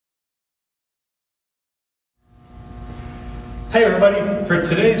Hey everybody, for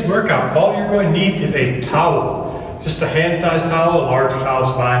today's workout, all you're going to need is a towel. Just a hand-sized towel, a large towel is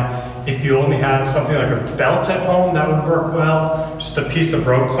fine. If you only have something like a belt at home, that would work well. Just a piece of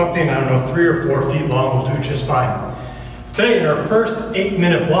rope, something, I don't know, 3 or 4 feet long will do just fine. Today in our first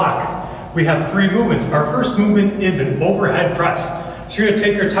 8-minute block, we have 3 movements. Our first movement is an overhead press. So you're going to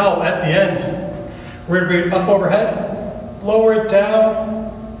take your towel at the end. We're going to bring it up overhead, lower it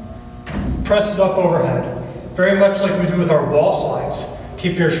down, press it up overhead. Very much like we do with our wall slides.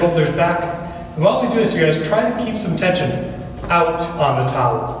 Keep your shoulders back. And while we do this, you guys try to keep some tension out on the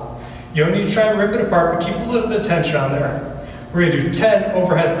towel. You don't need to try to rip it apart, but keep a little bit of tension on there. We're going to do 10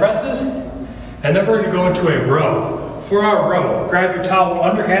 overhead presses, and then we're going to go into a row. For our row, grab your towel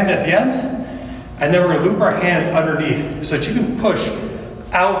underhand at the ends, and then we're going to loop our hands underneath so that you can push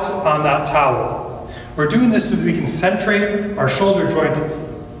out on that towel. We're doing this so that we can centrate our shoulder joint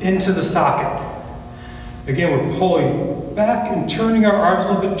into the socket. Again, we're pulling back and turning our arms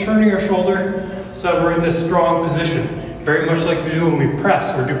a little bit, turning our shoulder, so that we're in this strong position. Very much like we do when we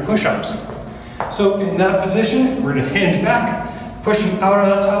press or do push-ups. So in that position, we're going to hinge back, pushing out on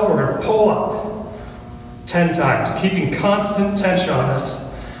that towel, we're going to pull up 10 times, keeping constant tension on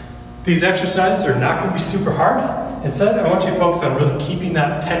this. These exercises are not going to be super hard. Instead, I want you to focus on really keeping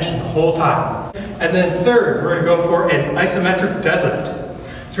that tension the whole time. And then third, we're going to go for an isometric deadlift.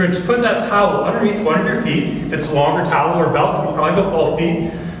 So we're going to put that towel underneath one of your feet. If it's a longer towel or belt, you can probably go both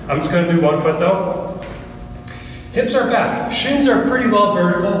feet. I'm just going to do one foot though. Hips are back. Shins are pretty well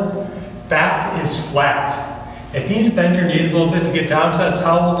vertical. Back is flat. If you need to bend your knees a little bit to get down to that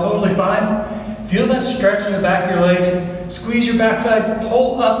towel, totally fine. Feel that stretch in the back of your legs. Squeeze your backside,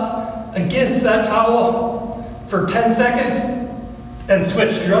 pull up against that towel for 10 seconds, and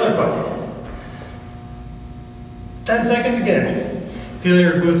switch to your other foot. 10 seconds again. Feeling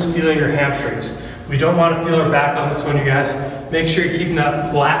your glutes, feeling your hamstrings. We don't want to feel our back on this one, you guys. Make sure you're keeping that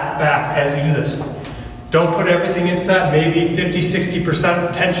flat back as you do this. Don't put everything into that, maybe 50–60%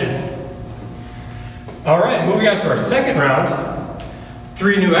 of tension. All right, moving on to our second round.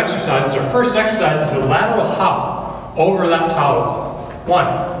 3 new exercises. Our first exercise is a lateral hop over that towel.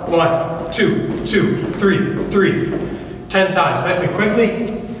 1, 1, 2, 2, 3, 3. 10 times, nice and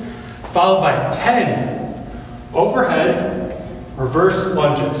quickly. Followed by 10 overhead reverse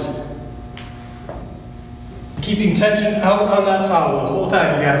lunges. Keeping tension out on that towel the whole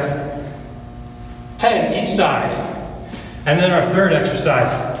time, you guys. 10 each side. And then our third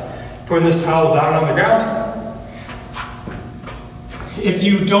exercise, putting this towel down on the ground. If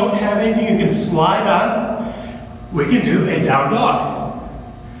you don't have anything you can slide on, we can do a down dog.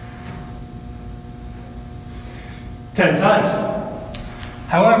 10 times.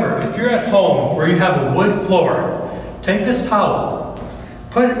 However, if you're at home where you have a wood floor, take this towel,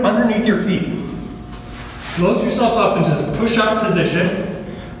 put it underneath your feet. Load yourself up into this push-up position.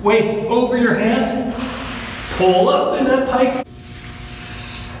 Weights over your hands. Pull up in that pike.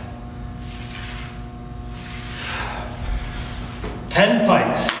 Ten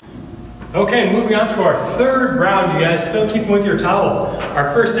pikes. Okay, moving on to our third round, you guys. Still keeping with your towel.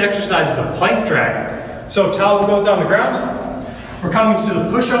 Our first exercise is a plank drag. So towel goes down the ground. We're coming to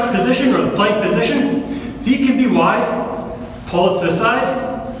the push-up position or the plank position. Feet can be wide, pull it to the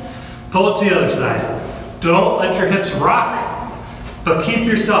side, pull it to the other side. Don't let your hips rock, but keep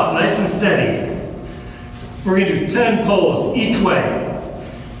yourself nice and steady. We're going to do 10 pulls each way.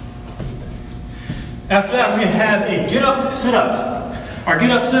 After that, we're going to have a get up, sit up. Our get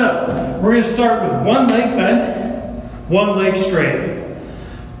up, sit up, we're going to start with one leg bent, one leg straight.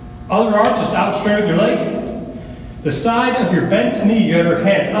 Other arms just out straight with your leg. The side of your bent knee, you have your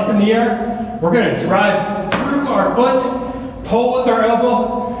hand up in the air. We're going to drive through our foot, pull with our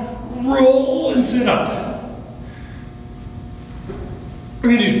elbow, roll and sit up. We're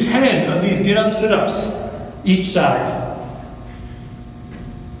going to do 10 of these get up sit-ups each side.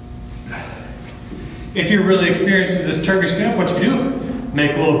 If you're really experienced with this Turkish get up, what you do,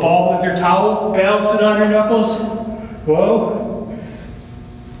 make a little ball with your towel, balance it on your knuckles. Whoa.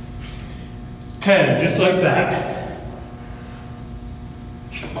 10, just like that.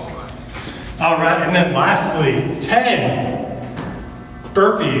 All right, and then lastly, 10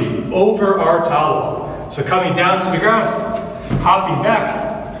 burpees over our towel. So coming down to the ground, hopping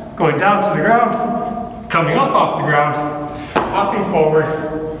back, going down to the ground, coming up off the ground, hopping forward,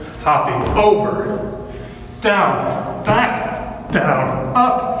 hopping over, down, back, down,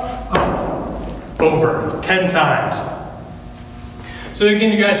 up, over, 10 times. So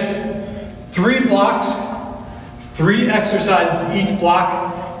again, you guys, 3 blocks, 3 exercises each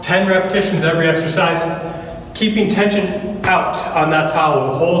block, 10 repetitions every exercise, keeping tension out on that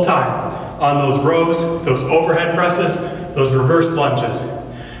towel the whole time, on those rows, those overhead presses, those reverse lunges.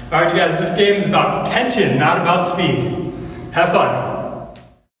 All right, you guys, this game is about tension, not about speed. Have fun.